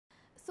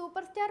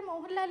Super star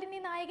മോഹൻലാലിനെ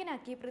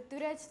നായകനാക്കി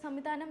പൃഥ്വിരാജ്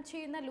സംവിധാനം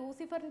ചെയ്യുന്ന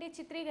ലൂസിഫറിന്റെ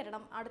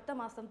ചിത്രീകരണം അടുത്ത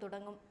മാസം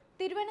തുടങ്ങും.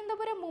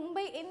 തിരുവനന്തപുരം,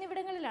 മുംബൈ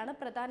എന്നിവിടങ്ങളിലാണ്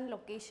പ്രധാന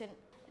ലൊക്കേഷൻ.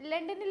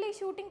 ലണ്ടനിലെ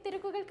ഷൂട്ടിംഗ്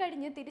തിരക്കുകൾ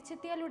കഴിഞ്ഞ്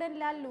തിരിച്ചെത്തിയാലുടൻ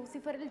ലാൽ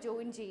ലൂസിഫറിൽ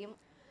ജോയിൻ ചെയ്യും.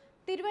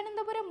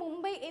 തിരുവനന്തപുരം,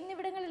 മുംബൈ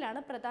എന്നിവിടങ്ങളിലാണ്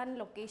പ്രധാന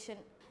ലൊക്കേഷൻ.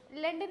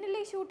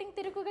 ലണ്ടനിലെ ഷൂട്ടിംഗ്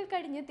തിരക്കുകൾ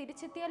കഴിഞ്ഞ്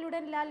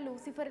തിരിച്ചെത്തിയാലുടൻ ലാൽ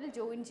ലൂസിഫറിൽ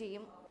ജോയിൻ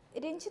ചെയ്യും.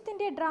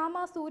 രഞ്ജിത്തിന്റെ ഡ്രാമ,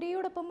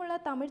 സൂര്യയോടൊപ്പമുള്ള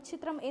തമിഴ്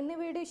ചിത്രം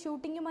എന്നിവയുടെ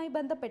ഷൂട്ടിംഗുമായി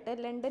ബന്ധപ്പെട്ട്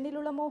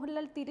ലണ്ടനിലുള്ള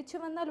മോഹൻലാൽ തിരിച്ചു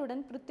വന്നാലുടൻ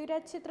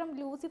പൃഥ്വിരാജ് ചിത്രം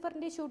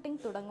ലൂസിഫറിന്റെ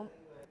ഷൂട്ടിംഗ് തുടങ്ങും.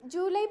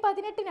 ജൂലൈ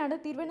 18-നാണ്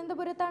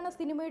തിരുവനന്തപുരത്താണ്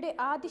സിനിമയുടെ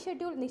ആദ്യ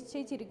ഷെഡ്യൂൾ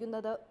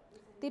നിശ്ചയിച്ചിരിക്കുന്നത്.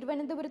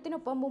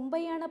 തിരുവനന്തപുരത്തിനൊപ്പം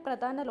മുംബൈയാണ്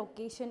പ്രധാന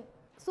ലൊക്കേഷൻ.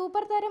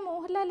 സൂപ്പർ താരം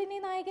മോഹൻലാലിനെ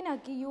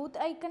നായകനാക്കി യൂത്ത്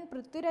ഐക്കൺ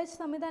പൃഥ്വിരാജ്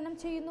സംവിധാനം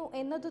ചെയ്യുന്നു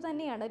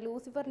എന്നതുതന്നെയാണ്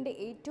ലൂസിഫറിന്റെ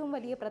ഏറ്റവും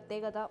വലിയ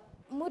പ്രത്യേകത.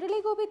 മുരളി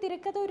ഗോപി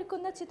തിരക്കഥ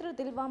ഒരുക്കുന്ന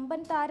ചിത്രത്തിൽ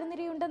വമ്പൻ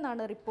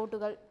താരനിരയുണ്ടെന്നാണ്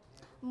റിപ്പോർട്ടുകൾ.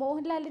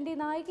 മോഹൻലാലിന്റെ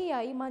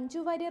നായികയായി മഞ്ജു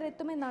വാര്യർ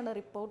എത്തുമെന്നാണ്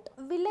റിപ്പോർട്ട്.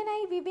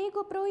 വില്ലനായി വിവേക്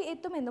ഒബ്റോയ്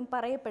എത്തുമെന്നും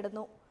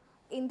പറയപ്പെടുന്നു.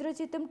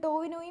 ഇന്ദ്രജിത്തും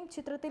ടോവിനോയും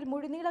ചിത്രത്തിൽ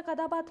മുഴുനീള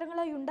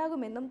കഥാപാത്രങ്ങളായി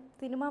ഉണ്ടാകുമെന്നും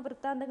സിനിമാ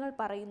വൃത്താന്തങ്ങൾ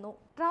പറയുന്നു.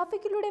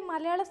 ട്രാഫിക്കിലൂടെ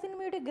മലയാള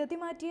സിനിമയുടെ ഗതി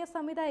മാറ്റിയ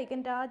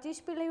സംവിധായകൻ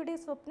രാജേഷ് പിള്ളയുടെ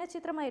സ്വപ്ന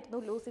ചിത്രമായിരുന്നു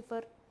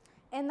ലൂസിഫർ.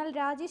 എന്നാൽ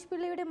രാജേഷ്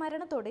പിള്ളയുടെ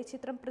മരണത്തോടെ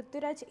ചിത്രം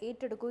പൃഥ്വിരാജ്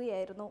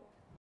ഏറ്റെടുക്കുകയായിരുന്നു.